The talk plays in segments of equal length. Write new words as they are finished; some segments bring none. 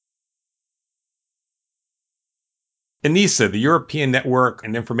ENISA, the European Network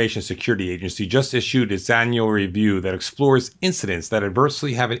and Information Security Agency, just issued its annual review that explores incidents that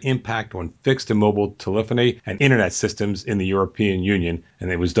adversely have an impact on fixed and mobile telephony and internet systems in the European Union,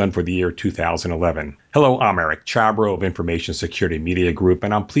 and it was done for the year 2011. Hello, I'm Eric Chabrow of Information Security Media Group,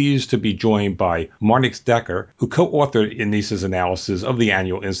 and I'm pleased to be joined by Marnix Dekker, who co-authored ENISA's analysis of the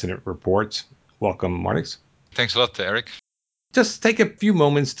annual incident reports. Welcome, Marnix. Thanks a lot, Eric. Just take a few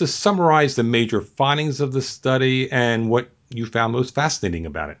moments to summarize the major findings of the study and what you found most fascinating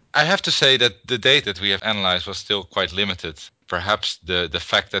about it. I have to say that the data that we have analyzed was still quite limited. Perhaps the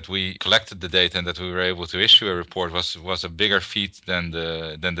fact that we collected the data and that we were able to issue a report was a bigger feat than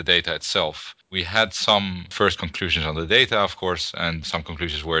the data itself. We had some first conclusions on the data, of course, and some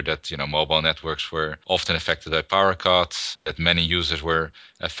conclusions were that mobile networks were often affected by power cuts, that many users were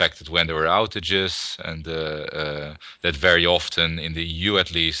affected when there were outages, and that very often, in the EU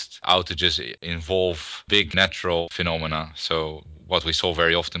at least, outages involve big natural phenomena. So what we saw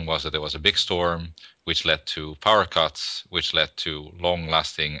very often was that there was a big storm, which led to power cuts, which led to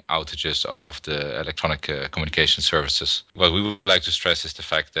long-lasting outages of the electronic communication services. What we would like to stress is the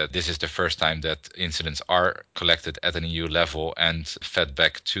fact that this is the first time that incidents are collected at an EU level and fed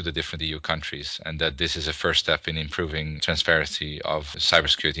back to the different EU countries, and that this is a first step in improving transparency of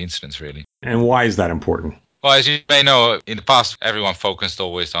cybersecurity incidents, really. And why is that important? Well, as you may know, in the past, everyone focused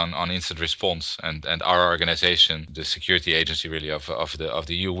always on incident response, and our organization, the security agency really of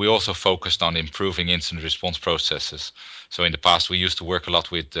the EU, we also focused on improving incident response processes. So in the past, we used to work a lot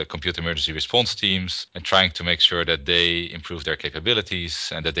with computer emergency response teams and trying to make sure that they improve their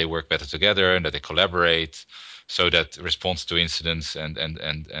capabilities and that they work better together and that they collaborate, so that response to incidents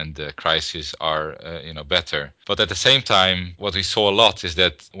and crises are better. But at the same time, what we saw a lot is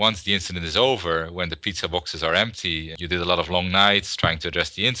that once the incident is over, when the pizza boxes are empty, you did a lot of long nights trying to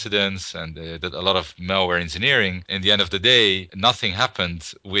address the incidents and did a lot of malware engineering. In the end of the day, nothing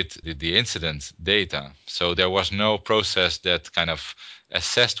happened with the incident data. So there was no process that kind of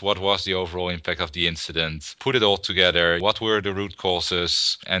assessed what was the overall impact of the incident, put it all together, what were the root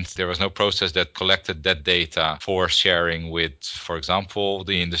causes, and there was no process that collected that data for sharing with, for example,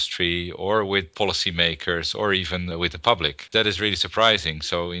 the industry or with policymakers or even with the public. That is really surprising.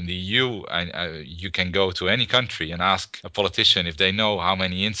 So in the EU, you can go to any country and ask a politician if they know how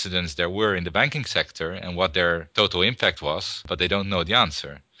many incidents there were in the banking sector and what their total impact was, but they don't know the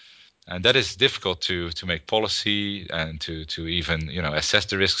answer. And that is difficult to make policy and to even assess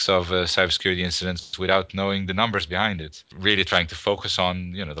the risks of cybersecurity incidents without knowing the numbers behind it. Really trying to focus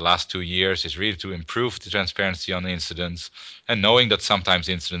on the last 2 years is really to improve the transparency on incidents, and knowing that sometimes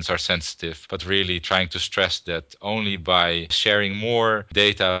incidents are sensitive, but really trying to stress that only by sharing more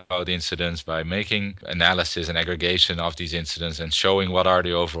data about incidents, by making analysis and aggregation of these incidents and showing what are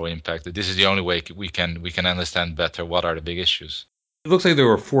the overall impact, this is the only way we can understand better what are the big issues. It looks like there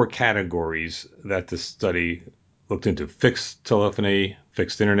were four categories that the study looked into: fixed telephony,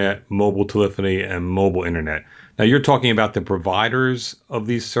 fixed internet, mobile telephony, and mobile internet. Now, you're talking about the providers of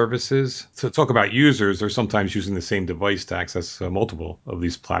these services. So, talk about users. They're sometimes using the same device to access multiple of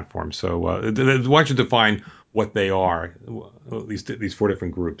these platforms. So, why don't you define what they are, at least these four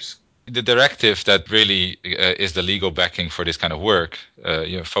different groups? The directive that really is the legal backing for this kind of work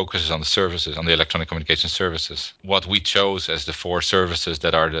focuses on the services, on the electronic communication services. What we chose as the four services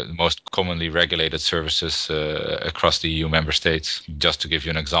that are the most commonly regulated services across the EU member states. Just to give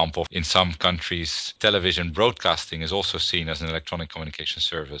you an example, in some countries, television broadcasting is also seen as an electronic communication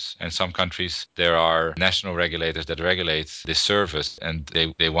service. In some countries, there are national regulators that regulate this service, and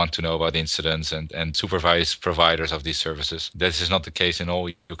they want to know about incidents and supervise providers of these services. This is not the case in all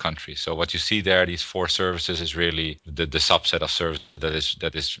EU countries. So what you see there, these four services, is really the subset of service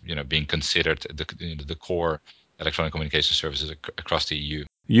that is being considered the core electronic communication services across the EU.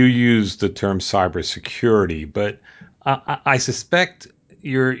 You use the term cybersecurity, but I suspect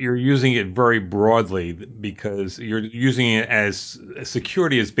you're using it very broadly because you're using it as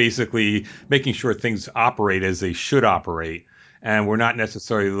security is basically making sure things operate as they should operate. And we're not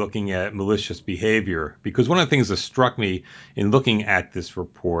necessarily looking at malicious behavior, because one of the things that struck me in looking at this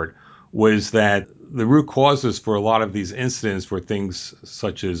report was that the root causes for a lot of these incidents were things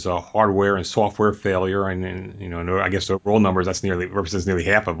such as hardware and software failure, and I guess the overall numbers represents nearly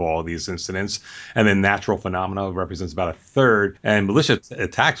half of all of these incidents, and then natural phenomena represents about a third, and malicious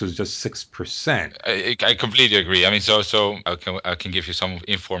attacks was just 6%. I completely agree. I mean, so I can give you some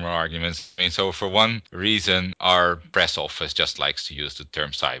informal arguments. I mean, so for one reason, our press office just likes to use the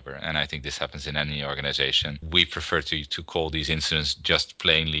term cyber, and I think this happens in any organization. We prefer to call these incidents just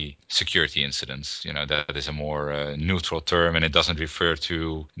plainly security incidents. that is a more neutral term, and it doesn't refer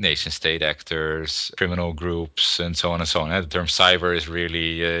to nation state actors, criminal groups, and so on and so on. The term cyber is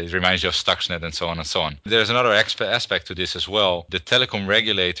really, it reminds you of Stuxnet and so on and so on. There's another aspect to this as well. The telecom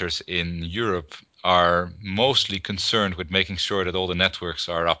regulators in Europe are mostly concerned with making sure that all the networks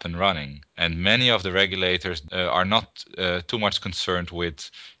are up and running. And many of the regulators are not too much concerned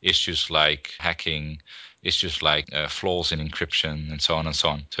with issues like hacking, issues like flaws in encryption, and so on and so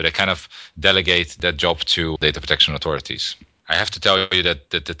on. So they kind of delegate that job to data protection authorities. I have to tell you that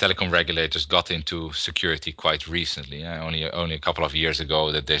the telecom regulators got into security quite recently. Only a couple of years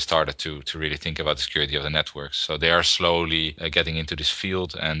ago that they started to really think about the security of the networks. So they are slowly getting into this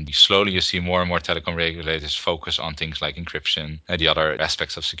field, and slowly you see more and more telecom regulators focus on things like encryption and the other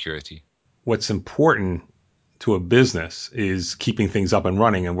aspects of security. What's important to a business is keeping things up and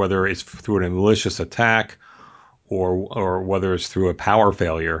running, and whether it's through a malicious attack or whether it's through a power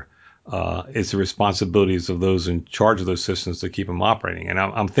failure, it's the responsibilities of those in charge of those systems to keep them operating. And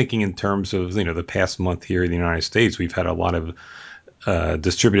I'm thinking in terms of the past month here in the United States, we've had a lot of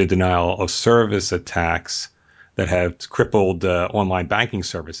distributed denial of service attacks that have crippled online banking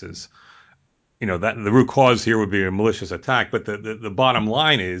services. That the root cause here would be a malicious attack, but the bottom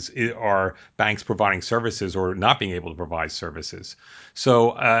line is, are banks providing services or not being able to provide services?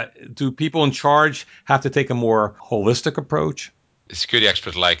 So do people in charge have to take a more holistic approach? Security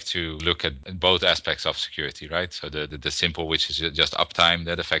experts like to look at both aspects of security, right? So the simple, which is just uptime,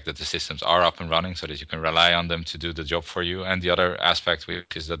 the fact that the systems are up and running so that you can rely on them to do the job for you. And the other aspect,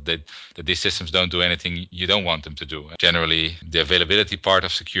 which is that these systems don't do anything you don't want them to do. Generally, the availability part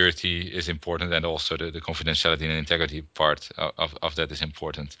of security is important, and also the confidentiality and integrity part of that is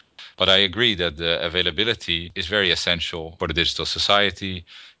important. But I agree that the availability is very essential for the digital society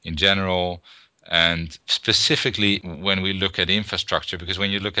in general, and specifically when we look at infrastructure, because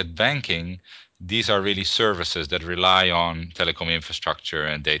when you look at banking, these are really services that rely on telecom infrastructure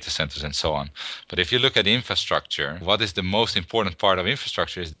and data centers and so on. But if you look at infrastructure, what is the most important part of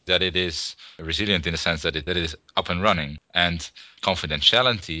infrastructure is that it is resilient in the sense that it is up and running. And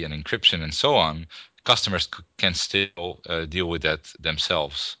confidentiality and encryption and so on, customers can still deal with that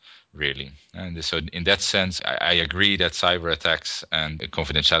themselves, really. And so in that sense, I agree that cyber attacks and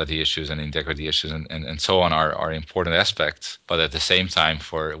confidentiality issues and integrity issues and so on are important aspects. But at the same time,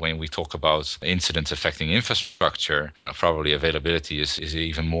 for when we talk about incidents affecting infrastructure, probably availability is an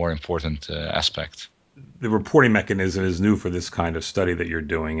even more important aspect. The reporting mechanism is new for this kind of study that you're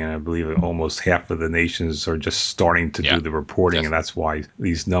doing, and I believe that almost half of the nations are just starting to do the reporting, and that's why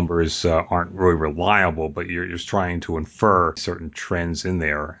these numbers aren't really reliable, but you're just trying to infer certain trends in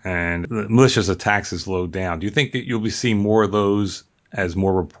there. And the malicious attacks is low down. Do you think that you'll be seeing more of those as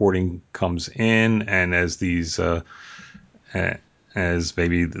more reporting comes in, and as these as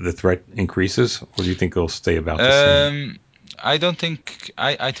maybe the threat increases, or do you think it'll stay about the same? I don't think.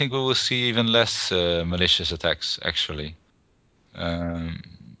 I think we will see even less malicious attacks. Actually,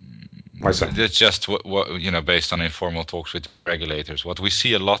 Why so? that's just what based on informal talks with regulators. What we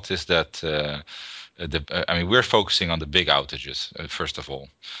see a lot is that I mean, we're focusing on the big outages first of all.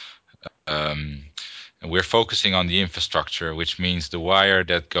 And we're focusing on the infrastructure, which means the wire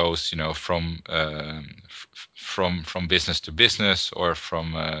that goes, from business to business, or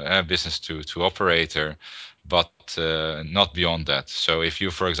from business to operator, but not beyond that. So if you,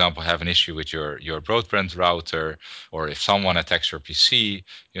 for example, have an issue with your broadband router, or if someone attacks your PC,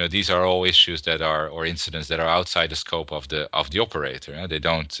 these are all issues that are, or incidents that are outside the scope of the operator. They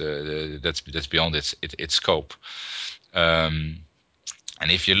don't. That's beyond its scope. And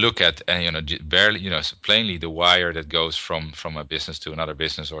if you look at, barely, plainly the wire that goes from a business to another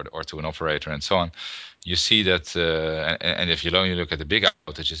business, or to an operator and so on, you see that, and if you only look at the big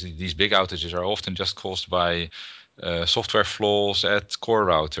outages, these big outages are often just caused by software flaws at core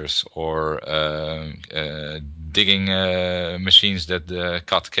routers, or digging machines that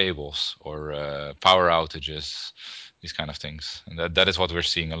cut cables, or power outages, these kind of things. And that is what we're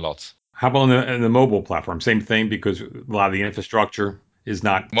seeing a lot. How about in the mobile platform? Same thing, because a lot of the infrastructure is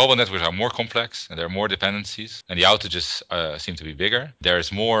not. Mobile networks are more complex, and there are more dependencies, and the outages seem to be bigger. There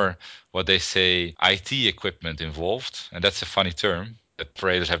is more, what they say, IT equipment involved, and that's a funny term. That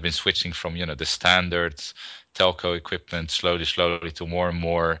operators have been switching from the standard telco equipment, slowly to more and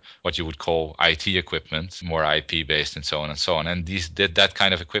more what you would call IT equipment, more IP based and so on and so on. And that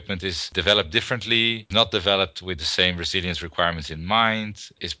kind of equipment is developed differently, not developed with the same resilience requirements in mind.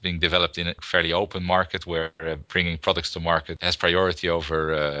 It's being developed in a fairly open market where bringing products to market has priority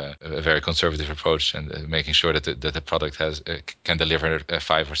over a very conservative approach, and making sure that the product can deliver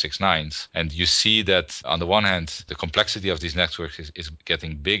 5 or 6 nines. And you see that on the one hand, the complexity of these networks is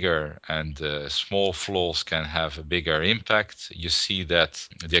getting bigger, and small flaws can have a bigger impact. You see that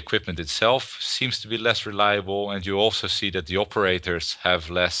the equipment itself seems to be less reliable, and you also see that the operators have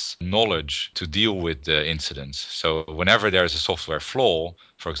less knowledge to deal with the incidents. So whenever there is a software flaw,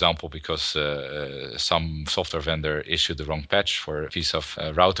 for example, because some software vendor issued the wrong patch for a piece of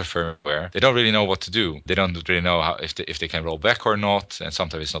router firmware, they don't really know what to do. They don't really know if they can roll back or not, and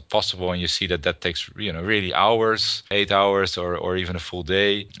sometimes it's not possible. And you see that takes really hours, 8 hours, or even a full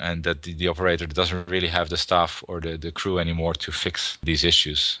day, and that the operator doesn't really have the staff or the crew anymore to fix these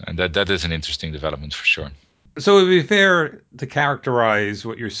issues. And that is an interesting development for sure. So it would be fair to characterize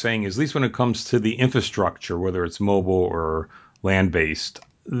what you're saying, is, at least when it comes to the infrastructure, whether it's mobile or land based,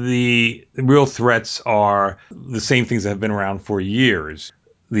 the real threats are the same things that have been around for years.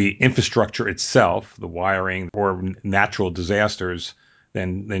 The infrastructure itself, the wiring, or natural disasters,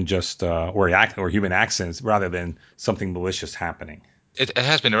 than just or human accidents, rather than something malicious happening. It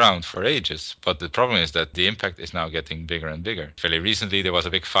has been around for ages, but the problem is that the impact is now getting bigger and bigger. Fairly recently, there was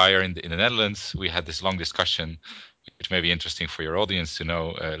a big fire in the Netherlands. We had this long discussion, which may be interesting for your audience to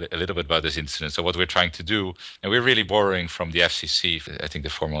know a little bit about this incident. So what we're trying to do, and we're really borrowing from the FCC. I think the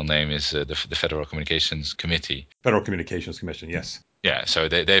formal name is the Federal Communications Committee. Federal Communications Commission, yes. Yeah, so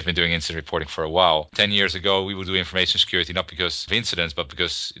they've been doing incident reporting for a while. 10 years ago, we would do information security, not because of incidents, but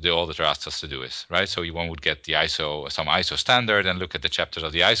because the auditor asked us to do it, right? So one would get some ISO standard, and look at the chapters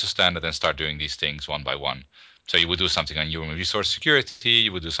of the ISO standard and start doing these things one by one. So you would do something on human resource security,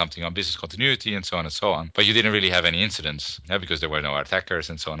 you would do something on business continuity, and so on and so on. But you didn't really have any incidents, because there were no attackers,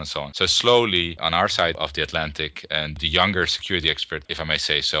 and so on and so on. So slowly, on our side of the Atlantic, and the younger security expert, if I may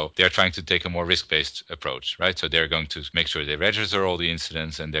say so, they're trying to take a more risk-based approach, right? So they're going to make sure they register all the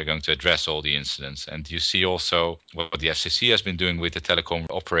incidents, and they're going to address all the incidents. And you see also what the FCC has been doing with the telecom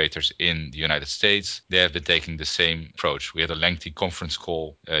operators in the United States. They have been taking the same approach. We had a lengthy conference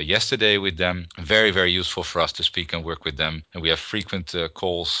call yesterday with them. Very, very useful for us to speak and work with them. And we have frequent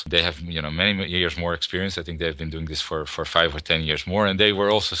calls. They have many years more experience. I think they've been doing this for 5 or 10 years more. And they were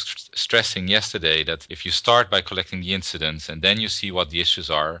also stressing yesterday that if you start by collecting the incidents, and then you see what the issues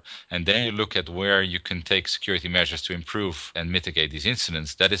are, and then you look at where you can take security measures to improve and mitigate these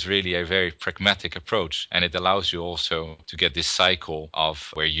incidents, that is really a very pragmatic approach. And it allows you also to get this cycle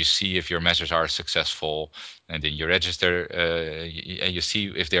of where you see if your measures are successful, and then you register and you see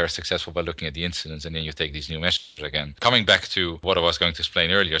if they are successful by looking at the incidents, and then you take these new measures again. Coming back to what I was going to explain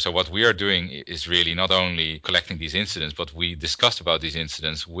earlier, so what we are doing is really not only collecting these incidents, but we discussed about these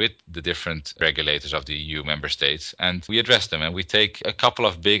incidents with the different regulators of the EU member states, and we address them, and we take a couple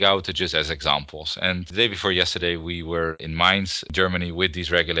of big outages as examples. And the day before yesterday, we were in Mainz, Germany, with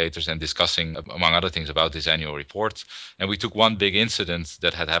these regulators and discussing, among other things, about this annual report. And we took one big incident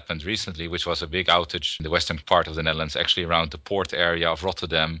that had happened recently, which was a big outage in the western part of the Netherlands, actually around the port area of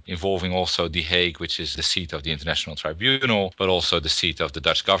Rotterdam, involving also The Hague, which is the seat of the International Tribunal, but also the seat of the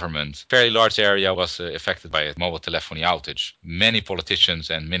Dutch government. A very large area was affected by a mobile telephony outage. Many politicians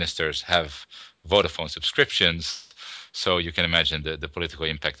and ministers have Vodafone subscriptions. So you can imagine the political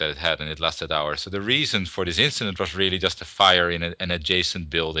impact that it had, and it lasted hours. So the reason for this incident was really just a fire in an adjacent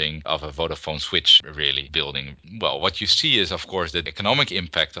building of a Vodafone switch, really building. Well, what you see is, of course, the economic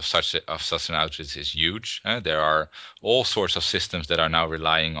impact of such an outage is huge. There are all sorts of systems that are now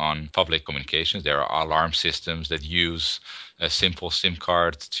relying on public communications. There are alarm systems that use a simple SIM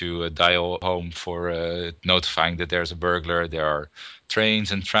card to dial home for notifying that there's a burglar. There are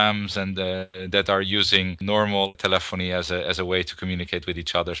trains and trams and that are using normal telephony as a way to communicate with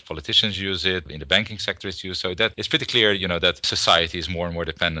each other. Politicians use it. In the banking sector, it's used. So that it's pretty clear, that society is more and more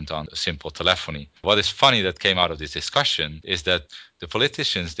dependent on simple telephony. What is funny that came out of this discussion is that the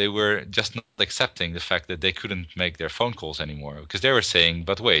politicians, they were just not accepting the fact that they couldn't make their phone calls anymore, because they were saying,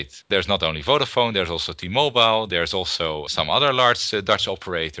 but wait, there's not only Vodafone, there's also T-Mobile, there's also some other large Dutch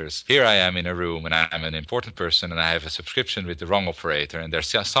operators. Here I am in a room, and I'm an important person, and I have a subscription with the wrong operator, and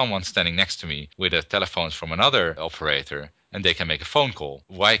there's someone standing next to me with a telephone from another operator, and they can make a phone call.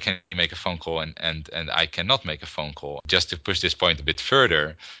 Why can you make a phone call and I cannot make a phone call? Just to push this point a bit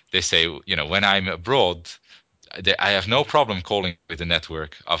further, they say, when I'm abroad, I have no problem calling with the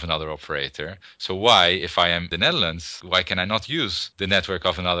network of another operator. So why, if I am in the Netherlands, why can I not use the network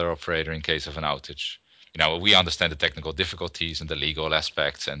of another operator in case of an outage? we understand the technical difficulties and the legal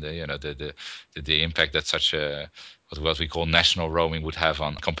aspects and the impact that such a what we call national roaming would have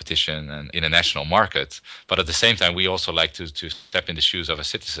on competition and in a national market. But at the same time, we also like to step in the shoes of a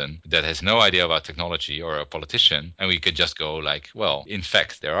citizen that has no idea about technology or a politician. And we could just go like, well, in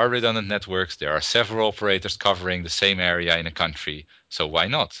fact, there are redundant networks. There are several operators covering the same area in a country. So why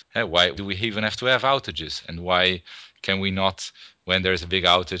not? Why do we even have to have outages? And why can we not, when there's a big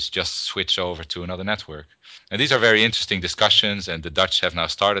outage, just switch over to another network? And these are very interesting discussions, and the Dutch have now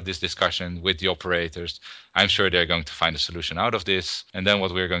started this discussion with the operators. I'm sure they're going to find a solution out of this. And then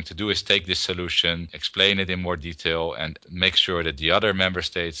what we're going to do is take this solution, explain it in more detail, and make sure that the other member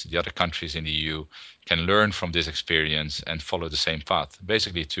states, the other countries in the EU, can learn from this experience and follow the same path,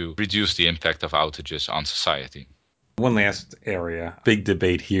 basically to reduce the impact of outages on society. One last area, big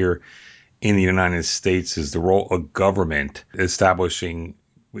debate here in the United States is the role of government establishing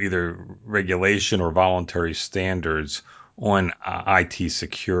either regulation or voluntary standards on IT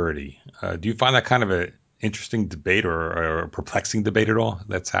security. Do you find that kind of an interesting debate or a perplexing debate at all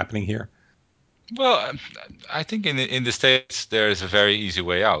that's happening here? Well, I think in the States there is a very easy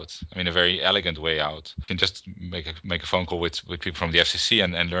way out. I mean, a very elegant way out. You can just make a phone call with people from the FCC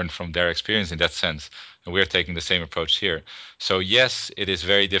and learn from their experience in that sense. And we're taking the same approach here. So yes, it is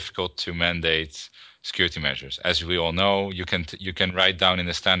very difficult to mandate security measures. As we all know, you can write down in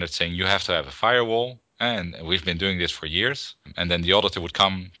the standard saying you have to have a firewall. And we've been doing this for years. And then the auditor would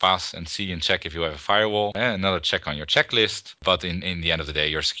come, pass, and see and check if you have a firewall, and another check on your checklist. But in the end of the day,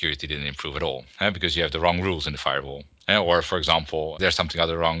 your security didn't improve at all because you have the wrong rules in the firewall. Or, for example, there's something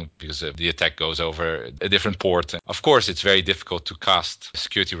other wrong because the attack goes over a different port. Of course, it's very difficult to cast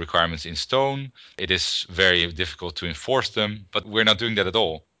security requirements in stone. It is very difficult to enforce them, but we're not doing that at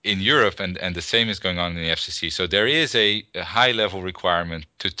all in Europe, and the same is going on in the FCC. So there is a high level requirement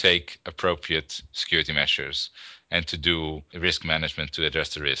to take appropriate security measures and to do risk management to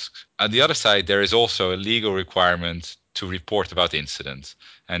address the risks. On the other side, there is also a legal requirement to report about incidents.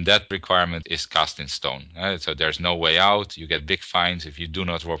 And that requirement is cast in stone. So there's no way out. You get big fines if you do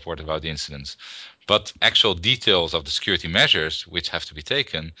not report about the incidents. But actual details of the security measures which have to be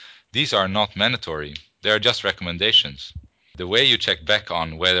taken, these are not mandatory. They are just recommendations. The way you check back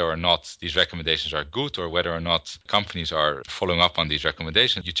on whether or not these recommendations are good or whether or not companies are following up on these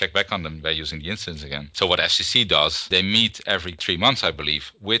recommendations, you check back on them by using the incidents again. So what FCC does, they meet every 3 months, I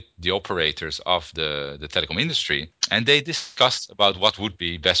believe, with the operators of the telecom industry, and they discuss about what would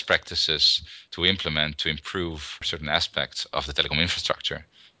be best practices to implement to improve certain aspects of the telecom infrastructure.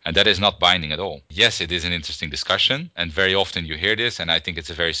 And that is not binding at all. Yes, it is an interesting discussion, and very often you hear this, and I think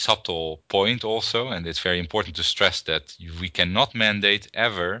it's a very subtle point also, and it's very important to stress that we cannot mandate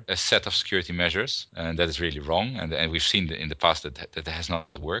ever a set of security measures, and that is really wrong, and we've seen in the past that has not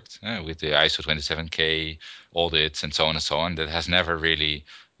worked with the ISO 27K audits and so on and so on. That has never really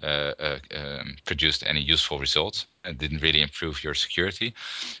produced any useful results and didn't really improve your security.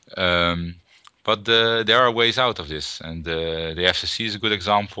 But there are ways out of this, and the FCC is a good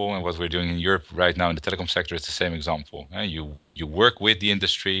example. And what we're doing in Europe right now in the telecom sector is the same example. You work with the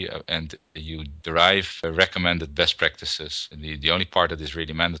industry and you derive recommended best practices. And the only part that is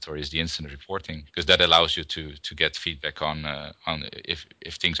really mandatory is the incident reporting, because that allows you to get feedback on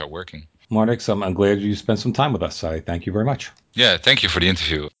if things are working. Marnix, I'm glad you spent some time with us. I thank you very much. Yeah, thank you for the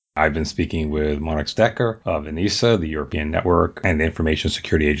interview. I've been speaking with Marnix Dekker of ENISA, the European Network and Information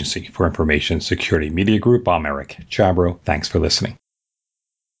Security Agency. For Information Security Media Group, I'm Eric Chabrow. Thanks for listening.